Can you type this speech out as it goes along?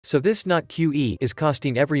So this not QE is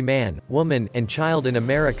costing every man, woman, and child in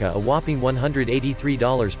America a whopping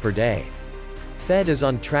 $183 per day. Fed is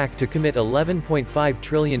on track to commit $11.5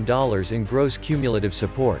 trillion in gross cumulative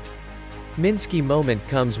support. Minsky moment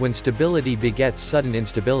comes when stability begets sudden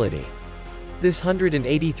instability. This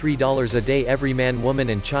 $183 a day every man, woman,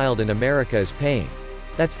 and child in America is paying.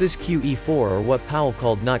 That's this QE4, or what Powell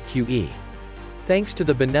called not QE. Thanks to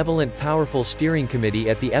the benevolent, powerful steering committee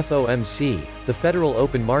at the FOMC, the Federal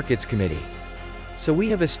Open Markets Committee. So we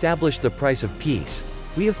have established the price of peace.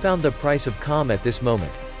 We have found the price of calm at this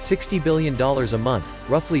moment, $60 billion a month,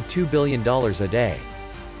 roughly $2 billion a day.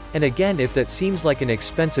 And again, if that seems like an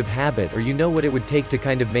expensive habit, or you know what it would take to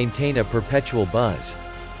kind of maintain a perpetual buzz,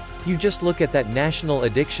 you just look at that national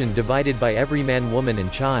addiction divided by every man, woman,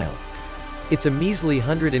 and child. It's a measly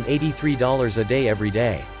 $183 a day every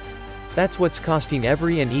day. That's what's costing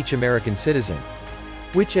every and each American citizen.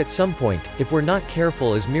 Which at some point, if we're not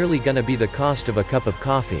careful, is merely gonna be the cost of a cup of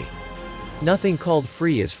coffee. Nothing called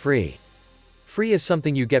free is free. Free is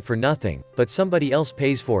something you get for nothing, but somebody else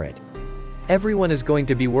pays for it. Everyone is going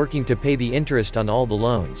to be working to pay the interest on all the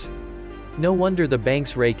loans. No wonder the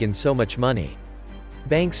banks rake in so much money.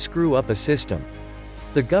 Banks screw up a system.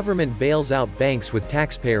 The government bails out banks with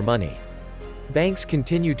taxpayer money. Banks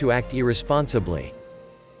continue to act irresponsibly.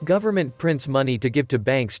 Government prints money to give to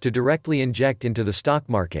banks to directly inject into the stock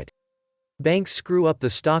market. Banks screw up the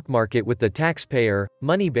stock market with the taxpayer,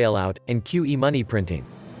 money bailout, and QE money printing.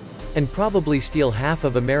 And probably steal half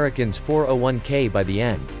of Americans' 401k by the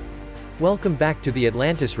end. Welcome back to the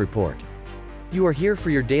Atlantis Report. You are here for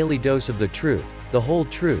your daily dose of the truth, the whole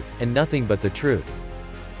truth, and nothing but the truth.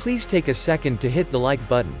 Please take a second to hit the like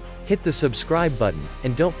button, hit the subscribe button,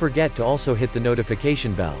 and don't forget to also hit the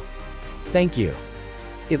notification bell. Thank you.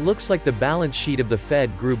 It looks like the balance sheet of the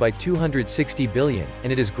Fed grew by $260 billion,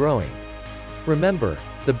 and it is growing. Remember,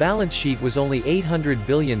 the balance sheet was only $800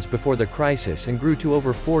 billion before the crisis and grew to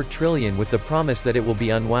over $4 trillion with the promise that it will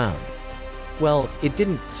be unwound. Well, it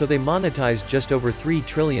didn't, so they monetized just over $3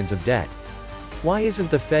 trillion of debt. Why isn't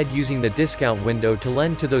the Fed using the discount window to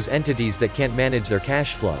lend to those entities that can't manage their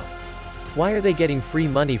cash flow? Why are they getting free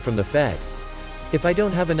money from the Fed? If I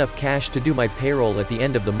don't have enough cash to do my payroll at the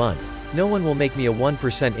end of the month, no one will make me a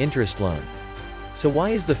 1% interest loan. So why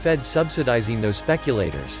is the Fed subsidizing those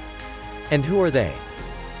speculators? And who are they?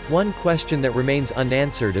 One question that remains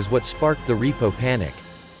unanswered is what sparked the repo panic.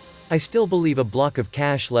 I still believe a block of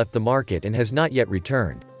cash left the market and has not yet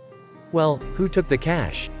returned. Well, who took the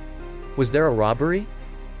cash? Was there a robbery?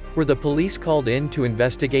 Were the police called in to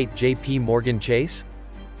investigate JP Morgan Chase?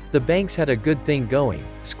 The banks had a good thing going,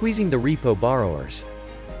 squeezing the repo borrowers.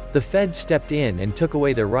 The Fed stepped in and took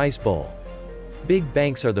away their rice bowl. Big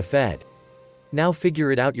banks are the Fed. Now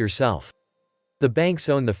figure it out yourself. The banks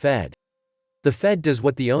own the Fed. The Fed does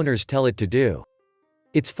what the owners tell it to do.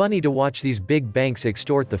 It's funny to watch these big banks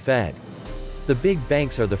extort the Fed. The big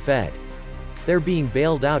banks are the Fed. They're being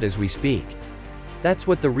bailed out as we speak. That's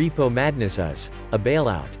what the repo madness is, a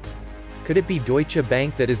bailout. Could it be Deutsche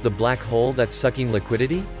Bank that is the black hole that's sucking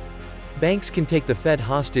liquidity? Banks can take the Fed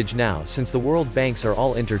hostage now since the world banks are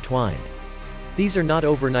all intertwined. These are not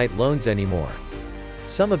overnight loans anymore.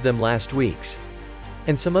 Some of them last weeks.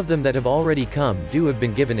 And some of them that have already come due have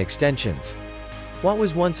been given extensions. What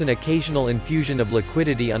was once an occasional infusion of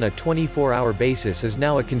liquidity on a 24-hour basis is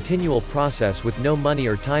now a continual process with no money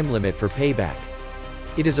or time limit for payback.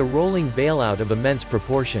 It is a rolling bailout of immense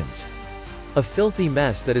proportions. A filthy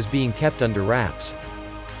mess that is being kept under wraps.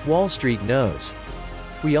 Wall Street knows.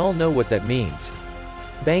 We all know what that means.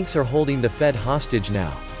 Banks are holding the Fed hostage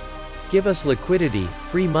now. Give us liquidity,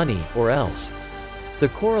 free money, or else. The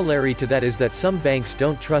corollary to that is that some banks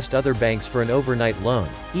don't trust other banks for an overnight loan,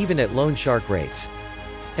 even at loan shark rates.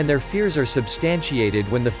 And their fears are substantiated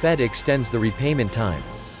when the Fed extends the repayment time.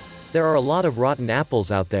 There are a lot of rotten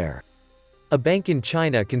apples out there. A bank in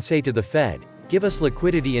China can say to the Fed, "Give us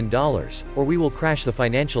liquidity in dollars, or we will crash the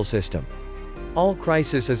financial system." All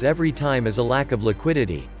crisis is every time is a lack of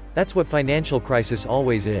liquidity. That's what financial crisis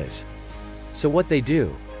always is. So what they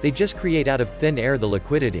do, they just create out of thin air the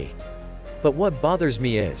liquidity. But what bothers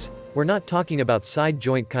me is, we're not talking about side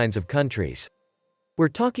joint kinds of countries. We're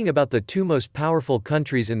talking about the two most powerful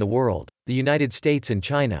countries in the world, the United States and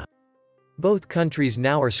China. Both countries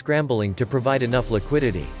now are scrambling to provide enough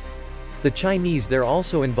liquidity. The Chinese, they're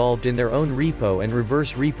also involved in their own repo and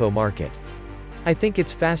reverse repo market. I think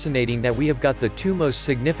it's fascinating that we have got the two most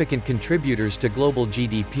significant contributors to global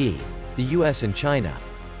GDP, the US and China.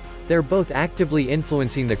 They're both actively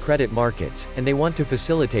influencing the credit markets, and they want to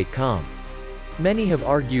facilitate calm. Many have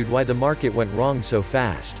argued why the market went wrong so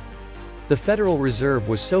fast. The Federal Reserve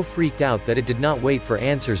was so freaked out that it did not wait for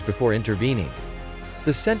answers before intervening.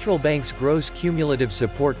 The central bank's gross cumulative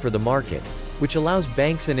support for the market, which allows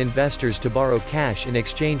banks and investors to borrow cash in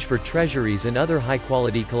exchange for treasuries and other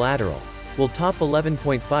high-quality collateral, will top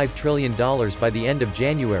 $11.5 trillion by the end of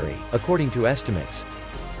January, according to estimates.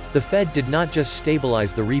 The Fed did not just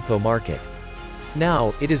stabilize the repo market.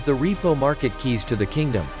 Now, it is the repo market keys to the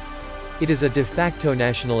kingdom. It is a de facto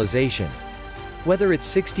nationalization. Whether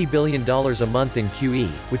it's $60 billion a month in QE,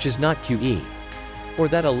 which is not QE, or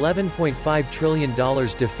that $11.5 trillion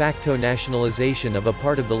de facto nationalization of a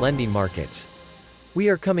part of the lending markets, we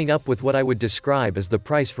are coming up with what I would describe as the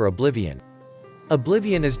price for oblivion.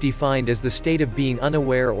 Oblivion is defined as the state of being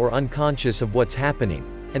unaware or unconscious of what's happening,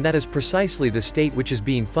 and that is precisely the state which is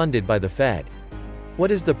being funded by the Fed. What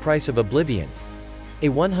is the price of oblivion?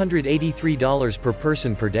 $183 per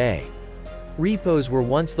person per day. Repos were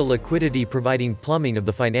once the liquidity-providing plumbing of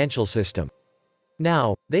the financial system.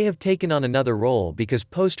 Now, they have taken on another role because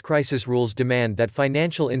post-crisis rules demand that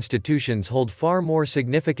financial institutions hold far more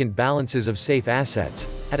significant balances of safe assets,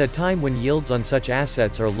 at a time when yields on such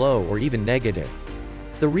assets are low or even negative.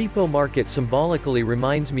 The repo market symbolically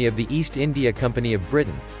reminds me of the East India Company of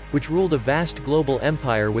Britain, which ruled a vast global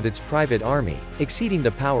empire with its private army, exceeding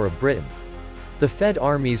the power of Britain. The Fed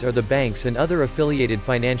armies are the banks and other affiliated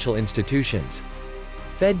financial institutions.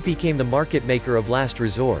 Fed became the market maker of last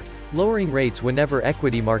resort, lowering rates whenever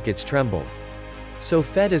equity markets trembled. So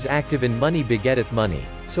Fed is active in money begetteth money,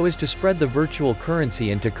 so as to spread the virtual currency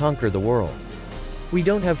and to conquer the world. We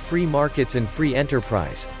don't have free markets and free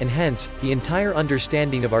enterprise, and hence, the entire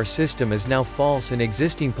understanding of our system is now false and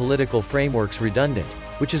existing political frameworks redundant,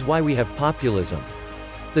 which is why we have populism.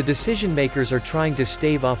 The decision makers are trying to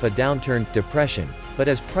stave off a downturn, depression, but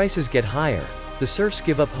as prices get higher, the serfs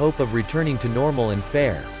give up hope of returning to normal and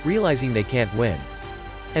fair, realizing they can't win.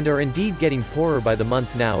 And are indeed getting poorer by the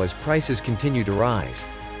month now as prices continue to rise.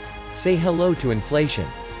 Say hello to inflation.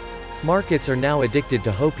 Markets are now addicted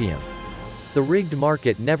to hopium. The rigged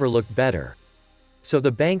market never looked better. So the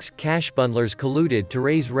banks' cash bundlers colluded to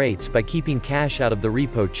raise rates by keeping cash out of the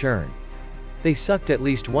repo churn. They sucked at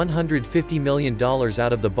least $150 million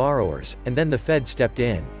out of the borrowers, and then the Fed stepped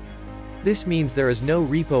in. This means there is no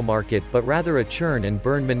repo market but rather a churn and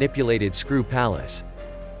burn manipulated screw palace.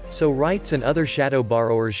 So REITs and other shadow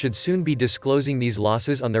borrowers should soon be disclosing these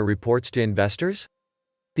losses on their reports to investors?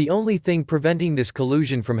 The only thing preventing this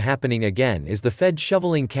collusion from happening again is the Fed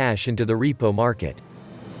shoveling cash into the repo market.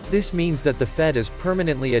 This means that the Fed is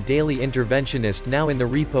permanently a daily interventionist now in the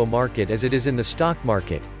repo market as it is in the stock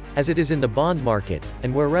market, as it is in the bond market,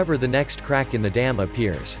 and wherever the next crack in the dam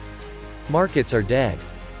appears. Markets are dead.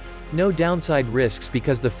 No downside risks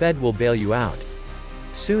because the Fed will bail you out.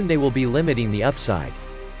 Soon they will be limiting the upside.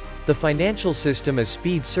 The financial system is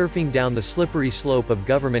speed surfing down the slippery slope of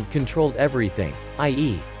government-controlled everything,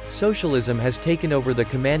 i.e., socialism has taken over the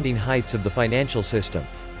commanding heights of the financial system,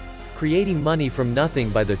 creating money from nothing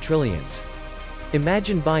by the trillions.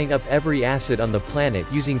 Imagine buying up every asset on the planet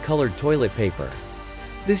using colored toilet paper.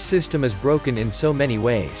 This system is broken in so many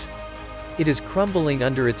ways. It is crumbling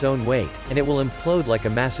under its own weight, and it will implode like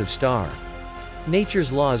a massive star.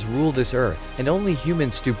 Nature's laws rule this earth, and only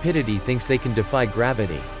human stupidity thinks they can defy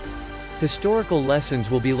gravity. Historical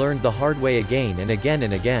lessons will be learned the hard way again and again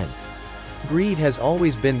and again. Greed has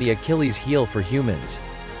always been the Achilles heel for humans.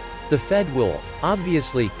 The Fed will,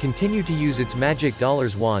 obviously, continue to use its magic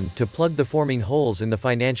dollars wand to plug the forming holes in the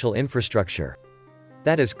financial infrastructure.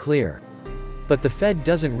 That is clear. But the Fed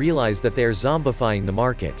doesn't realize that they are zombifying the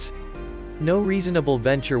markets. No reasonable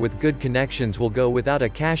venture with good connections will go without a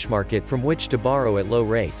cash market from which to borrow at low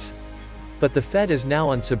rates. But the Fed is now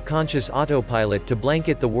on subconscious autopilot to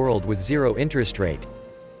blanket the world with zero interest rate.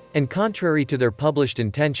 And contrary to their published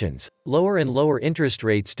intentions, lower and lower interest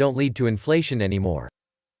rates don't lead to inflation anymore.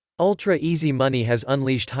 Ultra-easy money has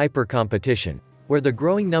unleashed hyper-competition, where the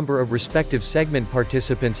growing number of respective segment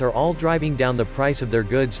participants are all driving down the price of their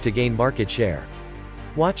goods to gain market share.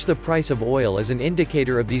 Watch the price of oil as an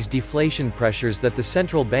indicator of these deflation pressures that the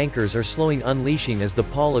central bankers are slowly unleashing as the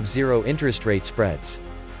pall of zero interest rate spreads.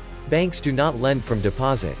 Banks do not lend from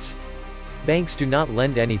deposits. Banks do not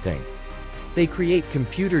lend anything. They create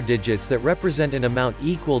computer digits that represent an amount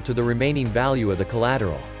equal to the remaining value of the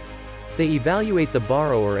collateral. They evaluate the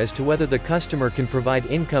borrower as to whether the customer can provide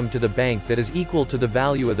income to the bank that is equal to the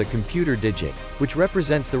value of the computer digit, which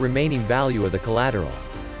represents the remaining value of the collateral.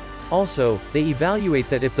 Also, they evaluate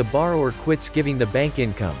that if the borrower quits giving the bank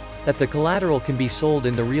income, that the collateral can be sold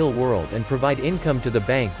in the real world and provide income to the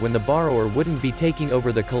bank when the borrower wouldn't be taking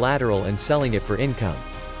over the collateral and selling it for income.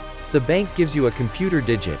 The bank gives you a computer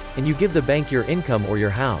digit, and you give the bank your income or your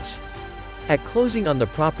house. At closing on the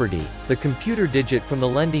property, the computer digit from the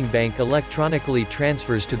lending bank electronically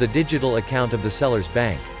transfers to the digital account of the seller's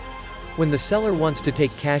bank. When the seller wants to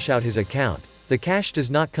take cash out his account, the cash does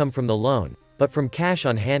not come from the loan, but from cash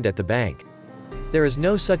on hand at the bank. There is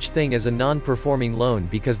no such thing as a non-performing loan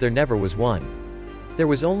because there never was one. There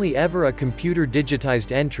was only ever a computer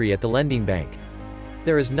digitized entry at the lending bank.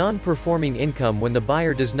 There is non-performing income when the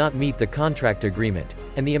buyer does not meet the contract agreement,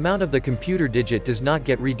 and the amount of the computer digit does not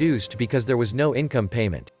get reduced because there was no income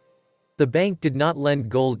payment. The bank did not lend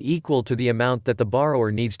gold equal to the amount that the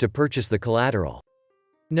borrower needs to purchase the collateral.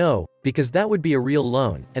 No, because that would be a real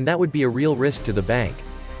loan, and that would be a real risk to the bank.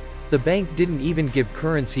 The bank didn't even give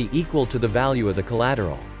currency equal to the value of the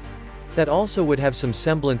collateral. That also would have some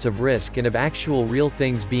semblance of risk and of actual real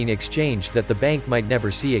things being exchanged that the bank might never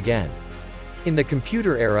see again. In the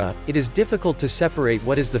computer era, it is difficult to separate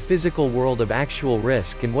what is the physical world of actual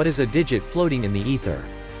risk and what is a digit floating in the ether.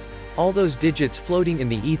 All those digits floating in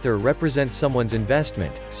the ether represent someone's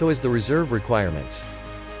investment, so is the reserve requirements.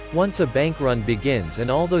 Once a bank run begins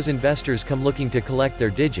and all those investors come looking to collect their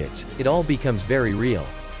digits, it all becomes very real.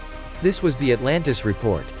 This was the Atlantis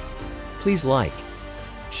Report. Please like,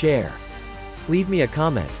 share, leave me a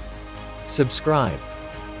comment, subscribe.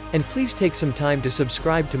 And please take some time to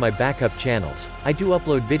subscribe to my backup channels, I do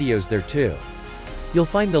upload videos there too. You'll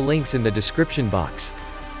find the links in the description box.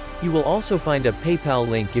 You will also find a PayPal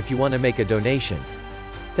link if you want to make a donation.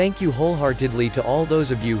 Thank you wholeheartedly to all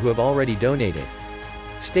those of you who have already donated.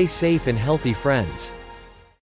 Stay safe and healthy, friends.